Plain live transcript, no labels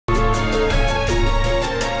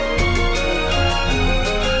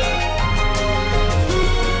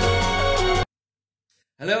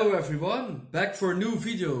Hello everyone, back for a new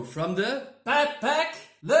video from the Backpack.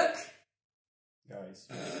 Look, guys.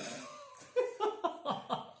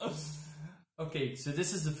 Okay, so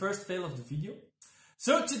this is the first fail of the video.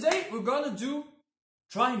 So today we're gonna do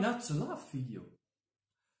try not to laugh video.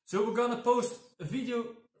 So we're gonna post a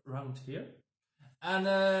video around here,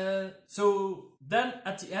 and so then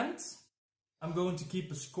at the end I'm going to keep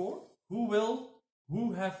a score. Who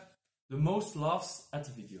have the most laughs at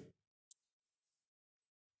the video?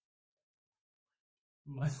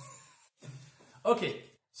 Okay,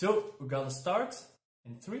 so we're gonna start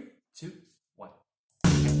in 3, 2, 1. Who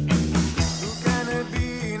can it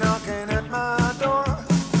be knocking at my door?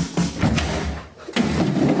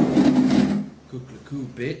 Cuckoo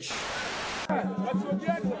bitch.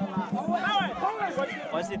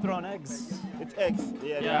 Why is he throwing eggs? It's eggs.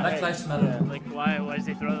 Yeah. Black Lives Matter. Yeah. Like, why does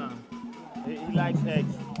he throw them? He likes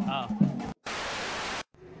eggs. Oh.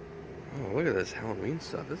 Oh, look at this Halloween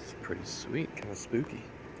stuff. This is pretty sweet, kind of spooky.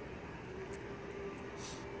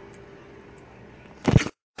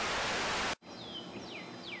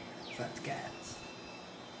 Fat cat.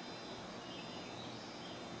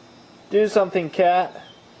 Do something, cat.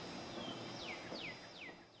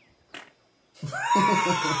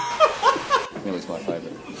 Millie's my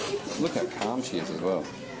favourite. Look how calm she is as well.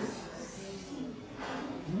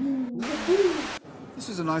 This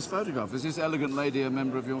is a nice photograph. Is this elegant lady a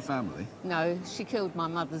member of your family? No, she killed my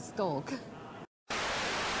mother's dog.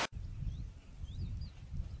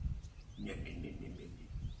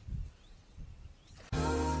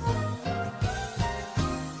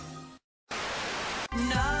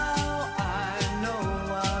 Now I know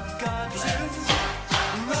I've got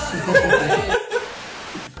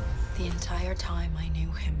The entire time I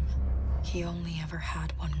knew him, he only ever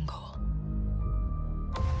had one goal.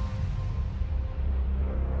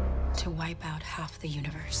 To wipe out half the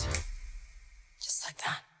universe. Just like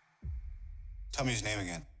that. Tell me his name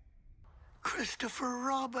again. Christopher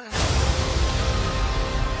Robin.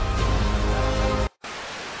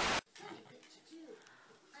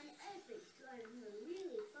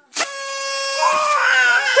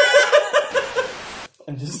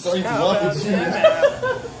 I'm just starting to laugh at you.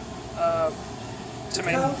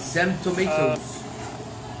 Tomatoes. Them tomatoes.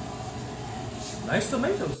 Nice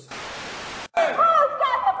tomatoes. Hey!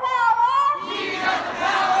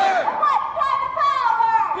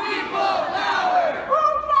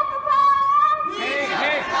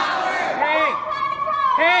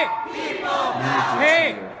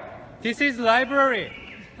 This is library.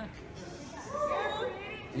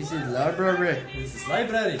 This is library. This is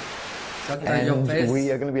library. Shut down your face.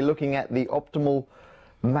 We are going to be looking at the optimal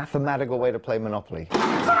mathematical way to play Monopoly.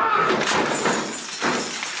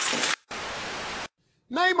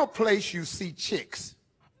 Name a place you see chicks.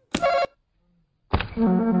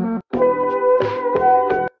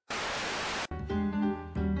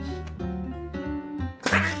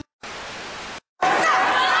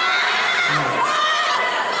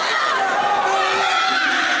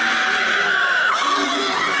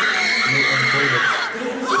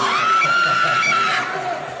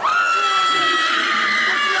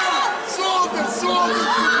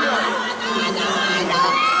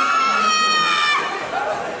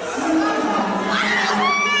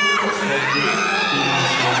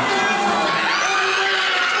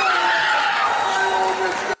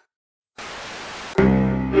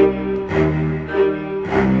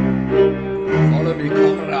 Follow me,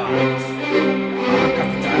 comrades.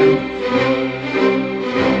 Captain.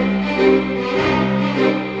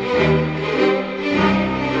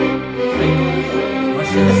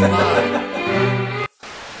 Russian spy.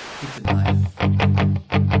 Keep the knife.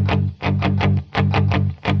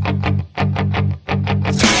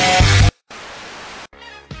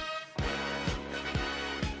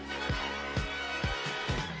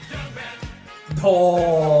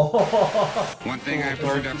 Oh, One thing I've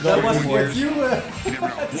learned after that was 41 for years, you. you never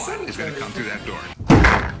know what is going to come through that door.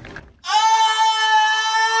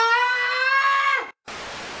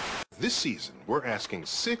 This season, we're asking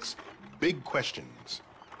 6 big questions.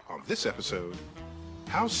 On this episode,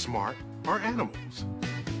 how smart are animals?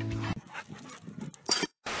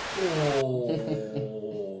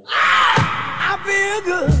 Oh. I feel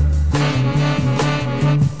good.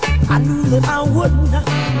 I knew that I wouldn't.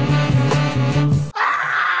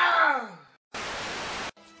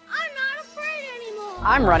 I'm not afraid anymore.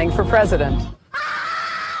 I'm running for president.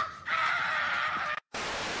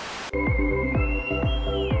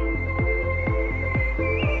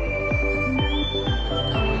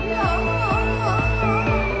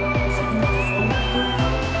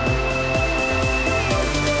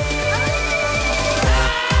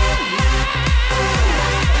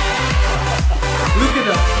 Look at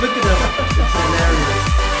that.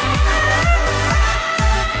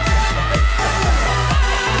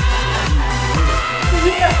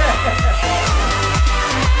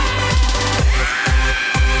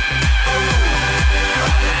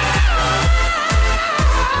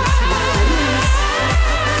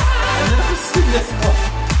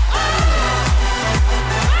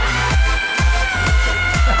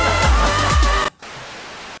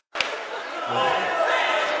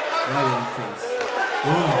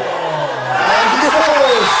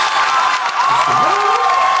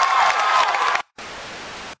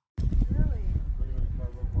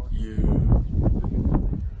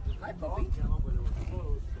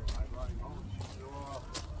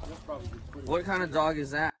 What kind of dog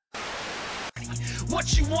is that?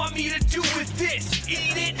 What you want me to do with this?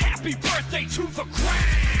 Eat it. Happy birthday to the crown.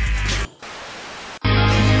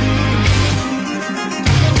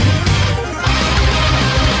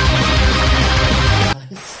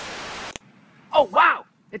 Oh wow!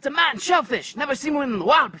 It's a mountain shellfish. Never seen one in the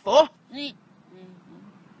wild before.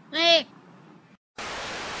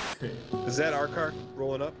 Is that our car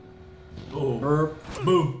rolling up? Oh,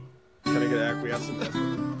 boom. Can I get acquiescence?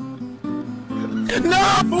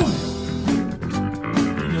 No! Boom!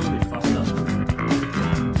 You know they fucked up.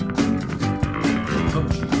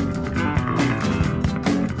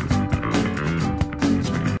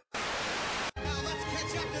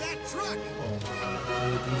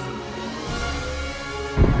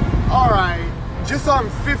 Alright, just on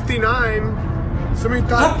 59, somebody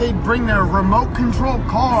thought they'd bring their remote control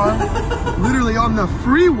car literally on the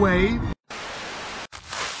freeway.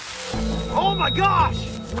 Oh my gosh!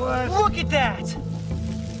 What? Look at that!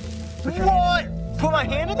 What? Put my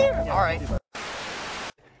hand in there? All right.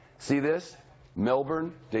 See this?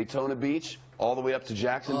 Melbourne, Daytona Beach, all the way up to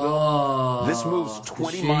Jacksonville. Oh, this moves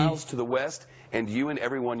 20 miles to the west, and you and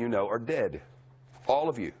everyone you know are dead. All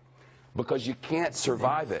of you. Because you can't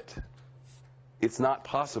survive it. It's not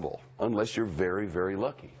possible unless you're very, very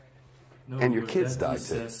lucky. No, and your kids die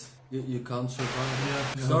too. You can't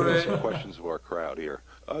survive. Yeah. Sorry. Some questions of our crowd here.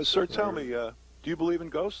 Sir, tell me, do you believe in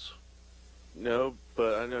ghosts? No,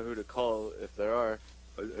 but I know who to call if there are.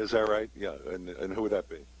 Is that right? Yeah, and who would that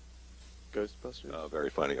be? Ghostbusters. Oh, very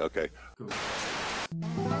funny. Okay.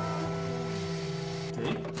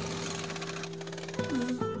 Okay.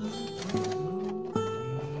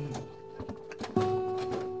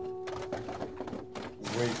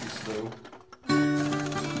 Way too slow.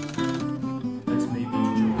 That's maybe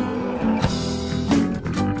the joke.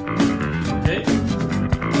 Okay.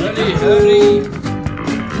 Hurry!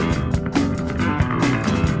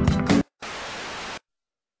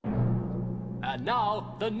 And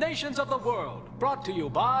now, the nations of the world, brought to you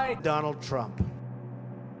by Donald Trump.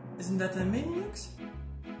 Isn't that the Maniacs?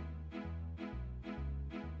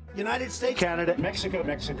 United States, Canada, Mexico,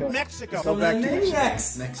 Mexico. Go back to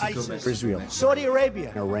Maniacs. Mexico. Israel, Saudi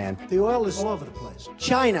Arabia, Iran. The oil is all over the place.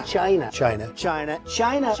 China, China, China, China,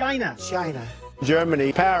 China, China, China.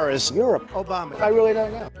 Germany, Paris, Europe, Obama. I really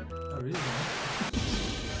don't know. Oh, really?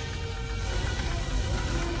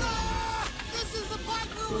 This is the part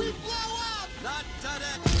where we blow up! Not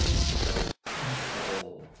today!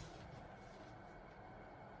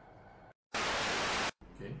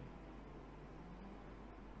 Okay.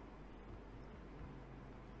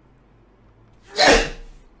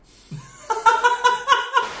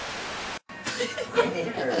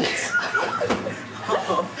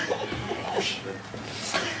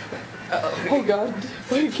 Oh god,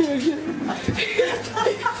 why can't I get it?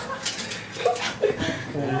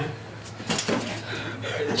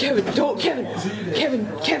 Kevin, don't,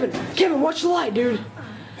 Kevin, watch the light, dude.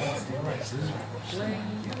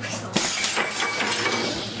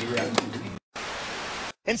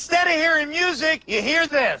 Instead of hearing music, you hear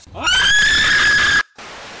this.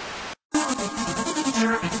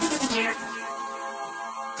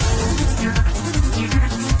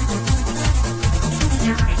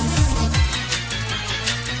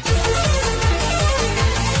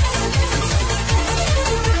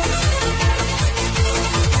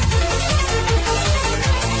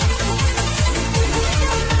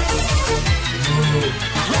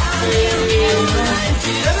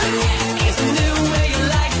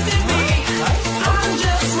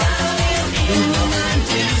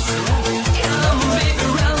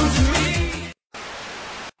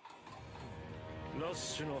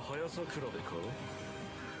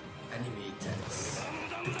 Animators.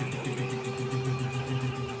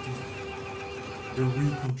 The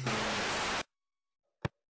Wii controller.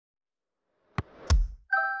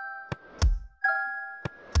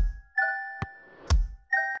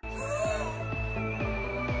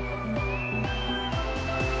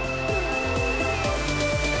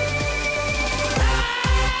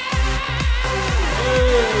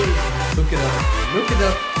 Look it up. Look it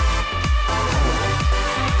up.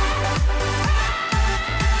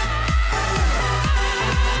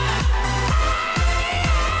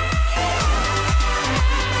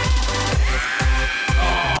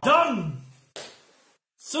 Done!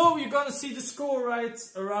 So you're gonna see the score right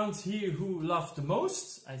around here who laughed the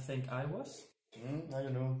most. I think I was. I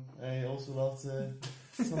don't know. I also laughed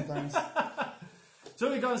sometimes. So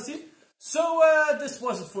we're gonna see. So this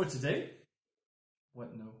was it for today.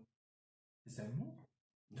 What? No. Is there more?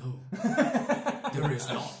 No. There is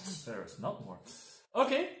not. There is not more.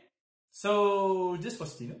 Okay. So this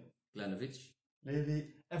was Tino. Glanovich. Levi.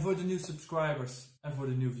 And for the new subscribers and for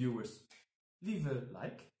the new viewers, leave a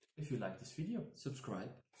like if you like this video. Subscribe.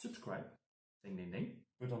 Subscribe. Ding ding ding.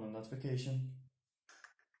 Put on a notification.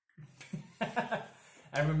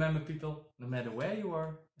 And remember, people, no matter where you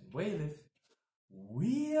are and where you live,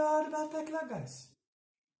 we are the Bad Backlog guys.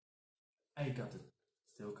 And you got to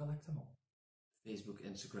still collect them all. Facebook,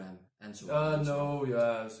 Instagram, and so on. No,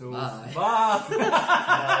 yeah, so Bye.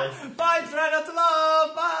 Bye. Bye, try not to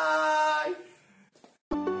laugh. Bye.